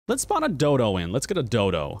Let's spawn a dodo in. Let's get a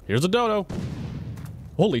dodo. Here's a dodo.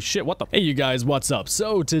 Holy shit, what the? Hey you guys, what's up?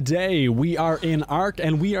 So today we are in ARK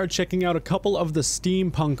and we are checking out a couple of the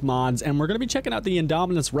Steampunk mods, and we're going to be checking out the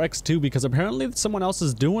Indominus Rex too, because apparently someone else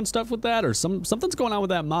is doing stuff with that, or something's going on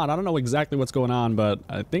with that mod. I don't know exactly what's going on, but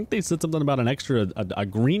I think they said something about an extra, a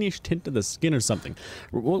greenish tint to the skin or something.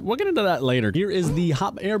 We'll get into that later. Here is the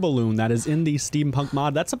hot air balloon that is in the Steampunk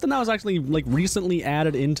mod. That's something that was actually like recently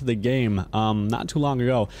added into the game, not too long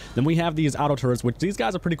ago. Then we have these auto turrets, which these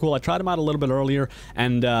guys are pretty cool. I tried them out a little bit earlier,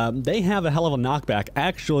 and they have a hell of a knockback.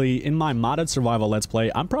 Actually, in my modded survival let's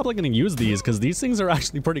play, I'm probably going to use these because these things are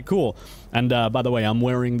actually pretty cool. And by the way, I'm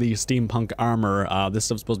wearing the Steampunk armor. This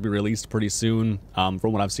stuff's supposed to be released pretty soon, from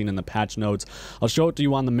what I've seen in the patch notes. I'll show it to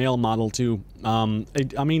you on the male model too.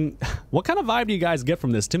 I mean, what kind of vibe do you guys get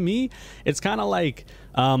from this? To me, it's kind of like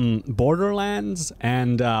Borderlands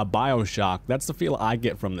and Bioshock. That's the feel I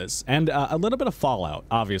get from this, and a little bit of Fallout.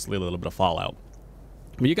 Obviously, a little bit of Fallout.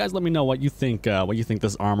 But you guys let me know what you think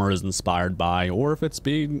this armor is inspired by, or if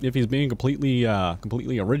he's being completely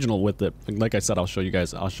original with it. Like I said, I'll show you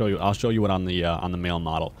guys. I'll show you it on the male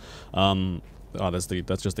model. Oh, that's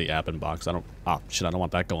just the app inbox. Oh shit, I don't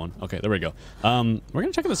want that going. Okay, there we go. We're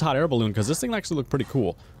gonna check out this hot air balloon because this thing actually looked pretty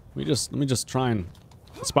cool. Let me just try and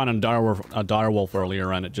spawn a direwolf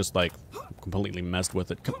earlier, and it just like completely messed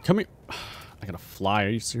with it. Come here. I gotta fly. Are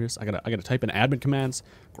you serious? I gotta type in admin commands.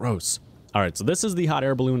 Gross. Alright, so this is the hot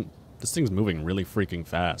air balloon. This thing's moving really freaking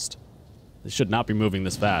fast. It should not be moving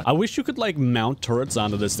this fast. I wish you could, like, mount turrets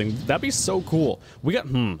onto this thing. That'd be so cool. We got,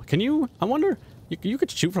 can you, I wonder, you could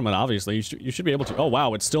shoot from it, obviously. You should be able to. Oh,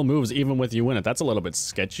 wow, it still moves even with you in it. That's a little bit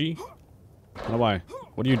sketchy.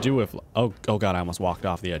 What do you do if, oh god, I almost walked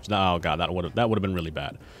off the edge. Oh god, that would have been really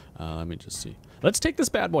bad. Let me just see. Let's take this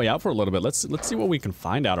bad boy out for a little bit. Let's see what we can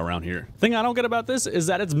find out around here. Thing I don't get about this is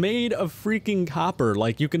that it's made of freaking copper.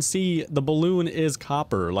 Like, you can see the balloon is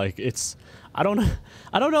copper. Like, it's, I don't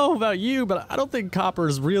know about you, but I don't think copper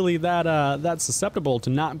is really that susceptible to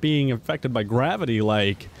not being affected by gravity.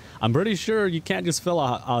 Like, I'm pretty sure you can't just fill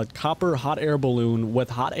a copper hot air balloon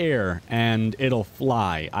with hot air and it'll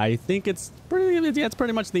fly. I think it's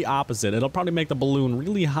pretty much the opposite. It'll probably make the balloon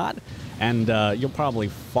really hot, and you'll probably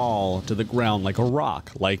fall to the ground like a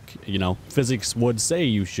rock, like, you know, physics would say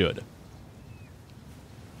you should.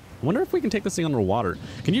 I wonder if we can take this thing underwater.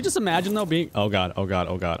 Can you just imagine though being, oh god,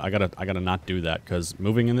 I gotta not do that, because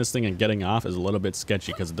moving in this thing and getting off is a little bit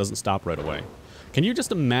sketchy because it doesn't stop right away. Can you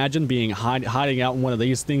just imagine being hiding out in one of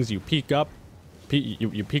these things? You peek up,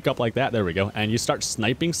 you peek up like that, there we go, and you start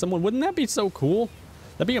sniping someone. Wouldn't that be so cool?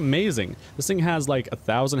 That'd be amazing. This thing has like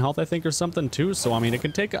 1,000 health, I think, or something too. So I mean, it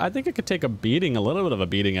could take. I think it could take a beating, a little bit of a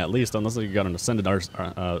beating at least, unless you got an ascended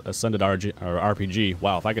RPG.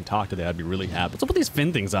 Wow, if I could talk to that, I'd be really happy. What's up with these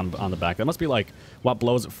fin things on the back? That must be like what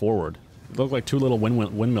blows it forward. They look like two little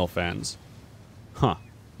windmill fans. Huh.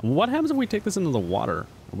 What happens if we take this into the water?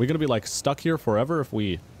 Are we gonna be like stuck here forever if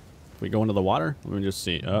we go into the water? Let me just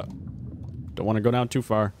see. Don't want to go down too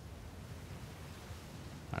far.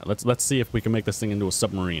 All right, let's see if we can make this thing into a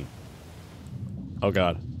submarine. Oh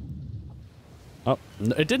god. Oh,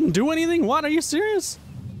 it didn't do anything? What? Are you serious?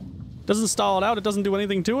 Doesn't stall it out? It doesn't do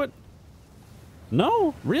anything to it?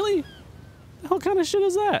 No? Really? The hell kind of shit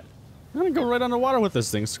is that? I'm gonna go right underwater with this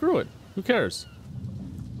thing. Screw it. Who cares?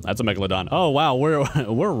 That's a megalodon. Oh wow,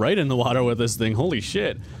 we're right in the water with this thing. Holy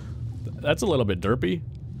shit. That's a little bit derpy.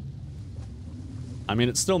 I mean,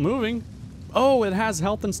 it's still moving. Oh, it has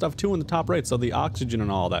health and stuff too in the top right, so the oxygen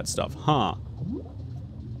and all that stuff. Huh.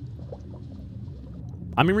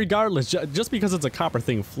 I mean, regardless, just because it's a copper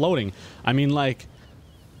thing floating, I mean, like,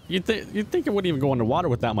 you'd think it wouldn't even go underwater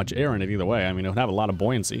with that much air in it either way. I mean, it would have a lot of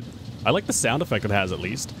buoyancy. I like the sound effect it has, at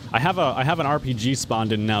least. I have an RPG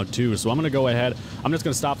spawned in now too, so I'm gonna go ahead. I'm just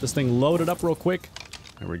gonna stop this thing, load it up real quick.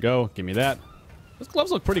 There we go. Give me that. Those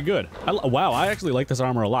gloves look pretty good. Wow, I actually like this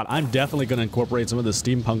armor a lot. I'm definitely gonna incorporate some of this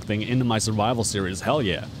steampunk thing into my survival series. Hell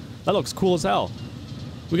yeah. That looks cool as hell.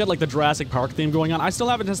 We got like the Jurassic Park theme going on. I still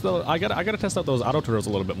haven't tested those. I gotta test out those auto turrets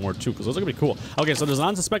a little bit more too, because those are gonna be cool. Okay, so there's an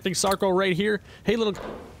unsuspecting Sarco right here. Hey, little.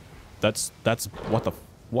 That's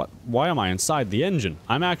what? Why am I inside the engine?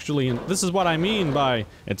 I'm actually in. This is what I mean by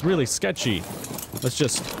it's really sketchy. Let's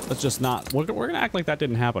just not. We're gonna act like that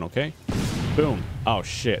didn't happen, okay? Boom. Oh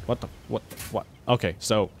shit. What? Okay,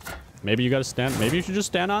 so maybe you gotta stand. Maybe you should just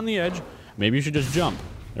stand on the edge. Maybe you should just jump.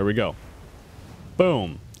 There we go.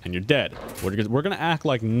 Boom. And you're dead. We're gonna act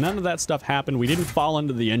like none of that stuff happened. We didn't fall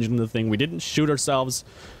into the engine of the thing. We didn't shoot ourselves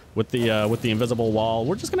with the invisible wall.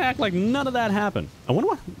 We're just gonna act like none of that happened. I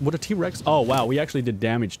wonder what a T-Rex. Oh wow, we actually did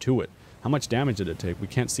damage to it. How much damage did it take? We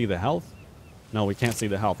can't see the health. No, we can't see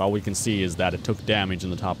the health. All we can see is that it took damage in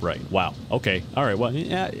the top right. Wow. Okay. All right. Well,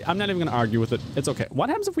 yeah, I'm not even going to argue with it. It's okay. What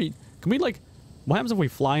happens if we... Can we, like... What happens if we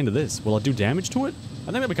fly into this? Will it do damage to it? I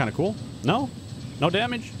think that'd be kind of cool. No? No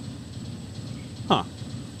damage? Huh.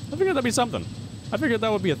 I figured that'd be something. I figured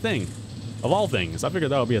that would be a thing. Of all things, I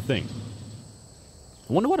figured that would be a thing.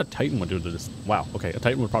 I wonder what a Titan would do to this. Wow, okay, a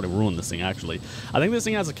Titan would probably ruin this thing, actually. I think this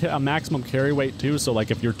thing has a maximum carry weight, too, so,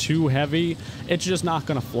 like, if you're too heavy, it's just not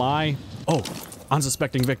gonna fly. Oh,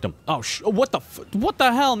 unsuspecting victim. Oh, what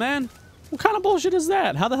the hell, man? What kind of bullshit is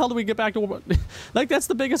that? How the hell do we get back to... Like, that's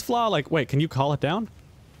the biggest flaw. Like, wait, can you call it down?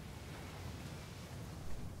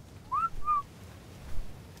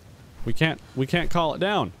 We can't call it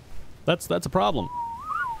down. That's a problem.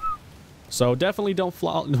 So definitely don't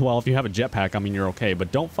fall. Well, if you have a jetpack, I mean, you're okay,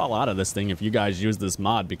 but don't fall out of this thing if you guys use this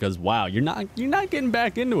mod, because wow, you're not getting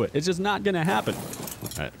back into it. It's just not gonna happen. All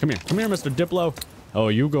right, come here, Mr. Diplo. Oh,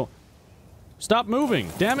 you go. Stop moving.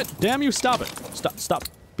 Damn it. Damn you. Stop it. Stop.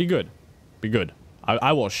 Be good. Be good.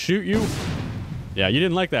 I will shoot you. Yeah, you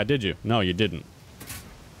didn't like that, did you? No, you didn't.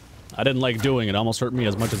 I didn't like doing it. It almost hurt me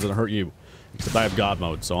as much as it hurt you. Except I have God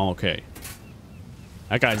mode, so I'm okay.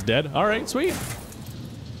 That guy's dead. All right, sweet.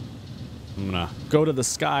 I'm gonna go to the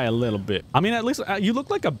sky a little bit. I mean, at least you look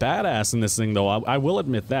like a badass in this thing, though. I will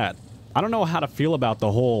admit that. I don't know how to feel about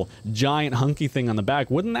the whole giant hunky thing on the back.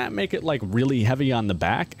 Wouldn't that make it, like, really heavy on the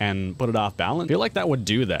back and put it off balance? I feel like that would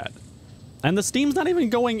do that. And the steam's not even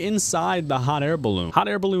going inside the hot air balloon. Hot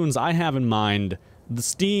air balloons I have in mind, the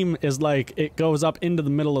steam is like, it goes up into the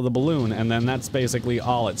middle of the balloon, and then that's basically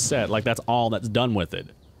all it's set. Like, that's all that's done with it.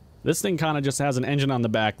 This thing kind of just has an engine on the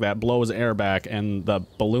back that blows air back, and the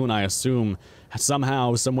balloon, I assume,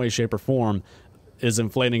 somehow, some way, shape, or form, is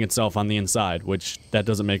inflating itself on the inside, which that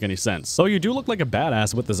doesn't make any sense. So you do look like a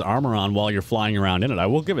badass with this armor on while you're flying around in it. I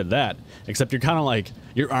will give it that. Except you're kind of like,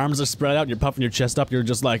 your arms are spread out, you're puffing your chest up, you're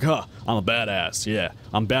just like, huh, I'm a badass, yeah.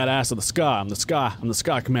 I'm badass of the sky, I'm the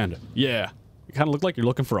sky commander, yeah. You kind of look like you're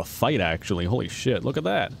looking for a fight, actually. Holy shit, look at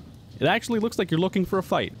that. It actually looks like you're looking for a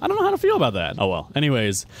fight. I don't know how to feel about that. Oh well.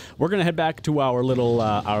 Anyways, we're gonna head back to our little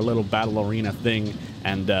battle arena thing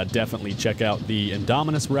and definitely check out the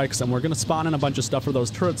Indominus Rex, and we're gonna spawn in a bunch of stuff for those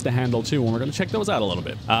turrets to handle too, and we're gonna check those out a little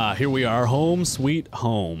bit. Here we are, home sweet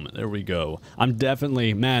home. There we go. I'm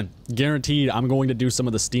definitely, man, guaranteed I'm going to do some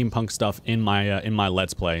of the steampunk stuff in my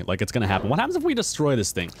Let's Play. Like, it's gonna happen. What happens if we destroy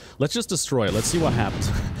this thing? Let's just destroy it. Let's see what happens.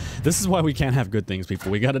 This is why we can't have good things,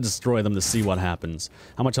 people. We gotta destroy them to see what happens.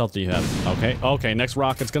 How much health do you have? Okay, next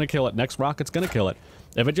rocket's gonna kill it. Next rocket's gonna kill it.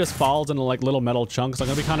 If it just falls into, like, little metal chunks, I'm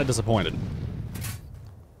gonna be kind of disappointed.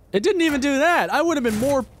 It didn't even do that! I would have been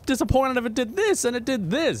more disappointed if it did this, and it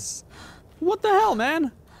did this! What the hell,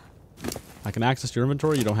 man? I can access your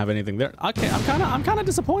inventory, you don't have anything there. Okay, I'm kinda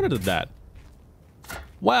disappointed at that.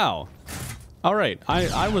 Wow. Alright,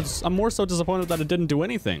 I'm more so disappointed that it didn't do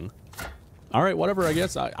anything. Alright, whatever, I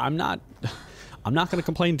guess. I'm not gonna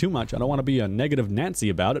complain too much. I don't want to be a negative Nancy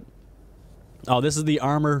about it. Oh, this is the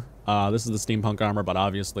armor. This is the steampunk armor, but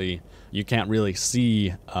obviously you can't really see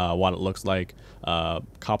what it looks like.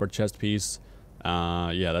 Copper chest piece.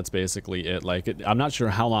 Yeah, that's basically it. Like, I'm not sure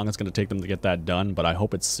how long it's gonna take them to get that done, but I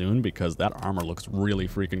hope it's soon because that armor looks really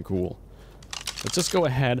freaking cool. Let's just go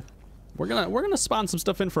ahead. We're gonna spawn some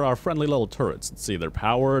stuff in for our friendly little turrets. Let's see, they're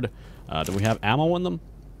powered. Do we have ammo in them?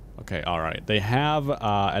 Okay, alright. They have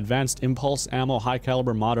advanced impulse ammo, high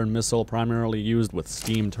caliber modern missile, primarily used with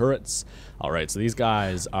steam turrets. Alright, so these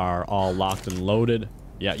guys are all locked and loaded.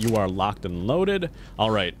 Yeah, you are locked and loaded.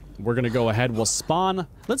 Alright, we're gonna go ahead. We'll spawn.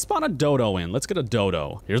 Let's spawn a dodo in. Let's get a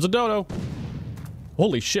dodo. Here's a dodo.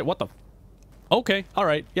 Holy shit, what the... Okay,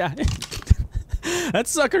 alright, yeah. That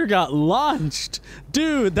sucker got launched.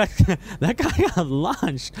 Dude, that guy got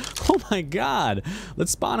launched. Oh my god.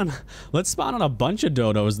 Let's spawn on a bunch of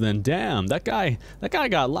dodos then. Damn, that guy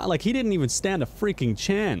got like, he didn't even stand a freaking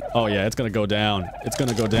chance. Oh yeah, it's gonna go down. It's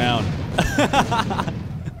gonna go down.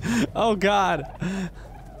 Oh god.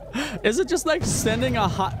 Is it just like sending a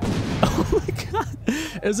hot... Oh my god.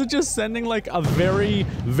 Is it just sending like a very,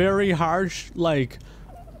 very harsh, like...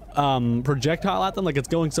 projectile at them, like it's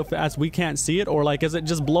going so fast we can't see it, or like is it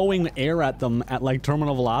just blowing air at them at like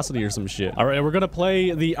terminal velocity or some shit? All right, we're gonna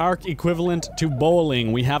play the ARK equivalent to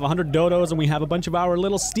bowling. We have 100 dodos and we have a bunch of our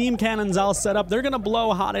little steam cannons all set up. They're gonna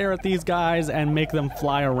blow hot air at these guys and make them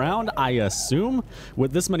fly around, I assume.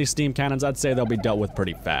 With this many steam cannons, I'd say they'll be dealt with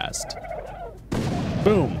pretty fast.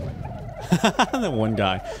 Boom. That one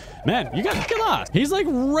guy, man, you gotta get lost. He's like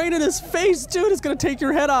right in his face, dude. It's gonna take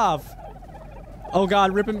your head off. Oh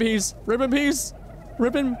god, rip in peace, rip in peace,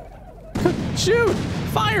 rip in... Shoot!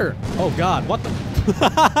 Fire! Oh god, what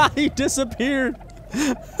the... He disappeared!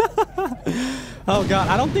 Oh god,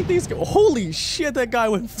 I don't think these... Holy shit, that guy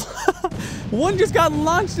went... One just got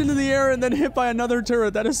launched into the air and then hit by another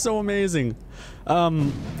turret. That is so amazing.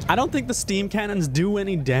 I don't think the steam cannons do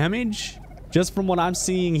any damage, just from what I'm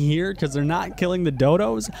seeing here, because they're not killing the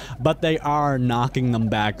dodos, but they are knocking them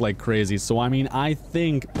back like crazy. So, I mean, I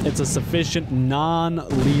think it's a sufficient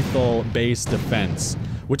non-lethal base defense.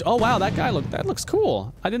 Which, oh wow, that looks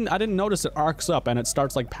cool. I didn't notice it arcs up and it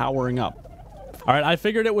starts like powering up. All right, I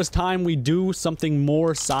figured it was time we do something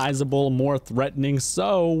more sizable, more threatening,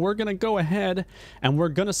 so we're gonna go ahead and we're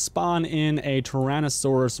gonna spawn in a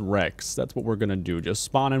Tyrannosaurus Rex. That's what we're gonna do, just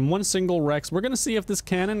spawn in one single Rex. We're gonna see if this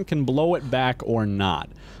cannon can blow it back or not.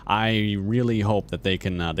 I really hope that they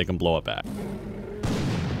can blow it back.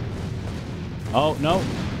 Oh, no,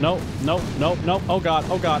 no, no, no, no, oh god,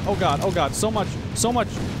 oh god, oh god, oh god, so much, so much.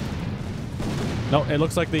 No, it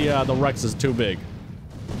looks like the Rex is too big.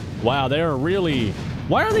 Wow, they're really...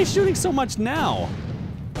 Why are they shooting so much now?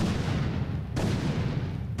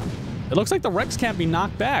 It looks like the Rex can't be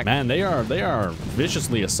knocked back. Man, they are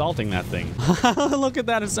viciously assaulting that thing. Look at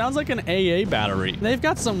that, it sounds like an AA battery. They've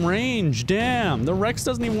got some range, damn. The Rex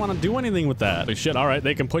doesn't even want to do anything with that. Holy shit, all right,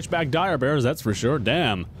 they can push back dire bears, that's for sure,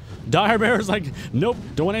 damn. Dire bear's like, nope,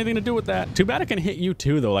 don't want anything to do with that. Too bad it can hit you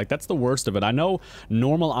too, though. Like, that's the worst of it. I know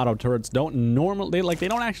normal auto turrets don't they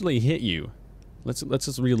don't actually hit you. Let's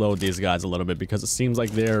just reload these guys a little bit because it seems like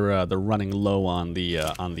they're running low on the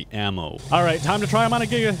ammo. All right, time to try them on a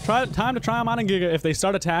Giga. Time to try them on a Giga. If they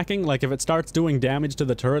start attacking, like if it starts doing damage to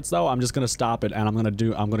the turrets, though, I'm just gonna stop it and I'm gonna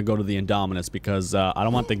go to the Indominus because I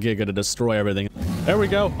don't want the Giga to destroy everything. There we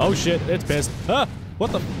go. Oh shit, it's pissed. Ah,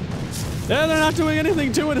 what the? Yeah, they're not doing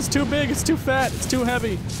anything to it. It's too big. It's too fat. It's too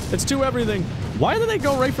heavy. It's too everything. Why do they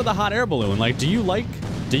go right for the hot air balloon? Like, do you like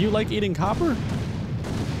eating copper?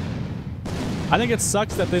 I think it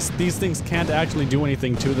sucks that these things can't actually do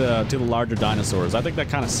anything to the larger dinosaurs. I think that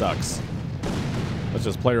kind of sucks. That's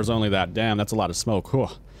just players only that. Damn, that's a lot of smoke. Whew.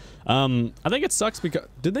 I think it sucks because...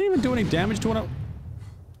 Did they even do any damage to it?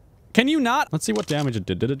 Can you not? Let's see what damage it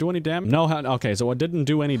did. Did it do any damage? No, okay, so it didn't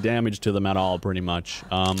do any damage to them at all, pretty much.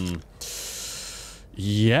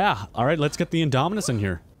 Yeah. All right, let's get the Indominus in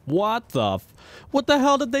here. What the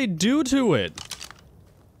hell did they do to it?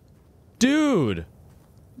 Dude.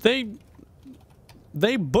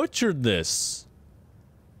 They butchered this.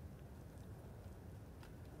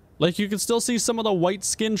 Like, you can still see some of the white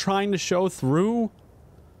skin trying to show through.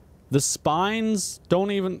 The spines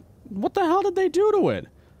don't even... What the hell did they do to it?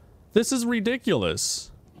 This is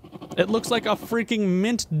ridiculous. It looks like a freaking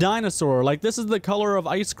mint dinosaur. Like, this is the color of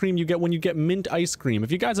ice cream you get when you get mint ice cream.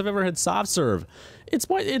 If you guys have ever had soft serve, this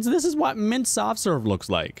is what mint soft serve looks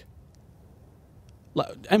like.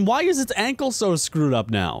 And why is its ankle so screwed up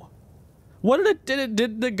now? What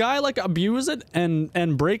did the guy like abuse it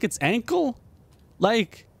and break its ankle?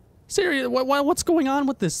 Like, seriously, what's going on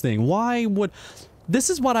with this thing? Why would... This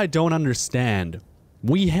is what I don't understand.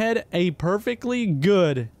 We had a perfectly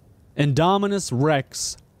good Indominus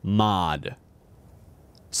Rex mod.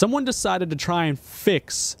 Someone decided to try and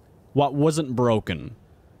fix what wasn't broken.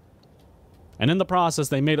 And in the process,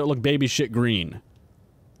 they made it look baby shit green.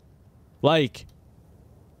 Like,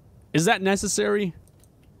 is that necessary?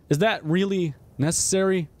 Is that really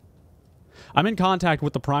necessary? I'm in contact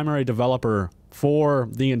with the primary developer for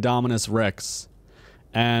the Indominus Rex.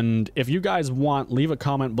 And if you guys want, leave a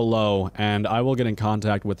comment below and I will get in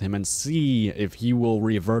contact with him and see if he will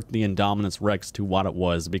revert the Indominus Rex to what it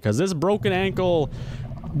was. Because this broken ankle,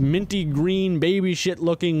 minty green, baby shit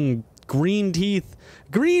looking green teeth.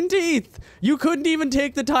 Green teeth! You couldn't even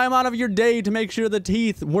take the time out of your day to make sure the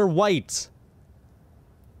teeth were white.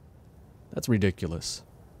 That's ridiculous.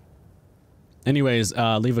 Anyways,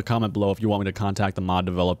 leave a comment below if you want me to contact the mod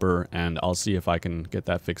developer, and I'll see if I can get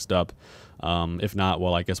that fixed up. If not,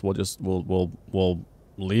 well, I guess we'll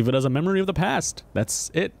leave it as a memory of the past.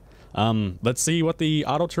 That's it. Let's see what the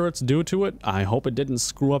auto turrets do to it. I hope it didn't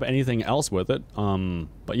screw up anything else with it.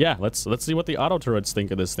 But yeah, let's see what the auto turrets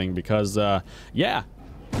think of this thing because, yeah.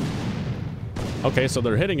 Okay, so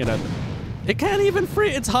they're hitting it at... It can't even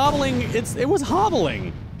free... It's hobbling. It was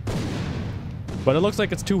hobbling. But it looks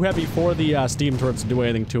like it's too heavy for the steam turrets to do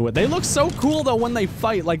anything to it. They look so cool, though, when they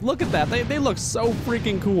fight. Like, look at that. They look so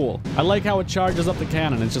freaking cool. I like how it charges up the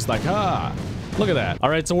cannon. It's just like, ah, look at that. All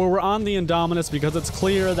right, so we're on the Indominus because it's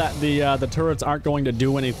clear that the turrets aren't going to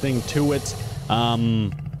do anything to it.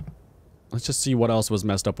 Let's just see what else was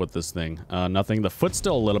messed up with this thing. Nothing. The foot's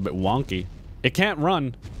still a little bit wonky. It can't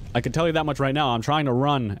run. I can tell you that much right now. I'm trying to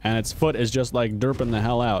run, and its foot is just, like, derping the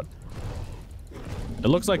hell out. It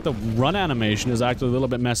looks like the run animation is actually a little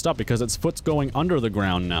bit messed up because its foot's going under the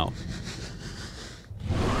ground now.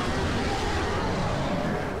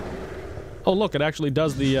 Oh, look, it actually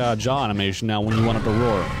does the jaw animation now when you want it to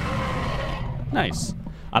roar. Nice.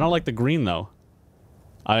 I don't like the green, though.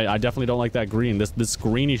 I definitely don't like that green. This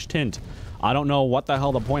greenish tint. I don't know what the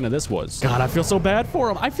hell the point of this was. God, I feel so bad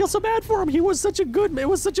for him. I feel so bad for him. He was such a good... It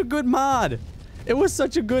was such a good mod. It was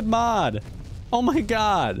such a good mod. Oh my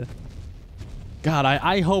god. God,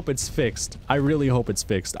 I hope it's fixed. I really hope it's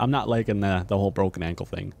fixed. I'm not liking the whole broken ankle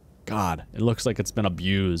thing. God, it looks like it's been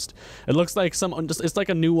abused. It looks like it's like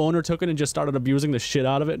a new owner took it and just started abusing the shit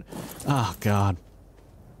out of it. Oh, God.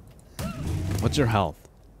 What's your health?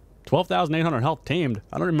 12,800 health tamed.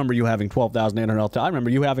 I don't remember you having 12,800 health. I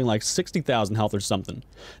remember you having like 60,000 health or something.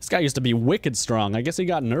 This guy used to be wicked strong. I guess he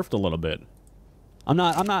got nerfed a little bit. I'm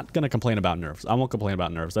not gonna complain about nerfs. I won't complain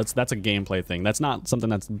about nerfs. That's a gameplay thing. That's not something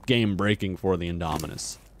that's game breaking for the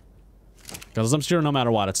Indominus. Because I'm sure no matter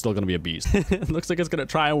what, it's still going to be a beast. It looks like it's going to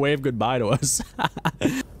try and wave goodbye to us.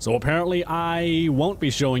 So apparently I won't be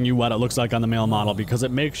showing you what it looks like on the male model because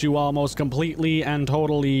it makes you almost completely and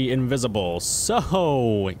totally invisible.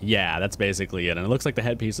 So yeah, that's basically it. And it looks like the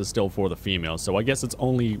headpiece is still for the female. So I guess it's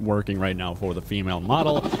only working right now for the female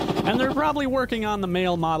model. And they're probably working on the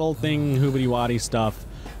male model thing, hoobity-waddy stuff.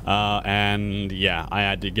 And yeah, I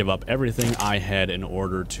had to give up everything I had in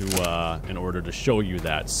order to show you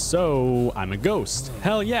that. So I'm a ghost.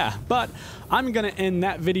 Hell yeah. But I'm gonna end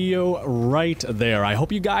that video right there. I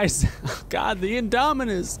hope you guys, God, the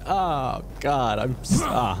Indominus. Oh God,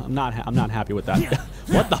 I'm not happy with that.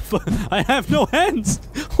 What the fuck? I have no hands.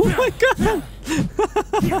 Oh my God.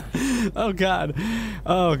 Oh God.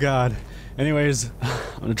 Oh God. Anyways,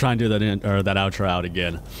 I'm gonna try and do that outro out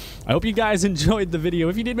again. I hope you guys enjoyed the video.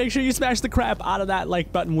 If you did, make sure you smash the crap out of that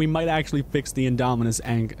like button. We might actually fix the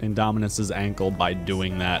Indominus's ankle by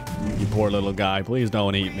doing that. You poor little guy. Please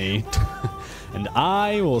don't eat me. And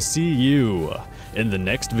I will see you in the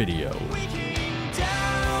next video.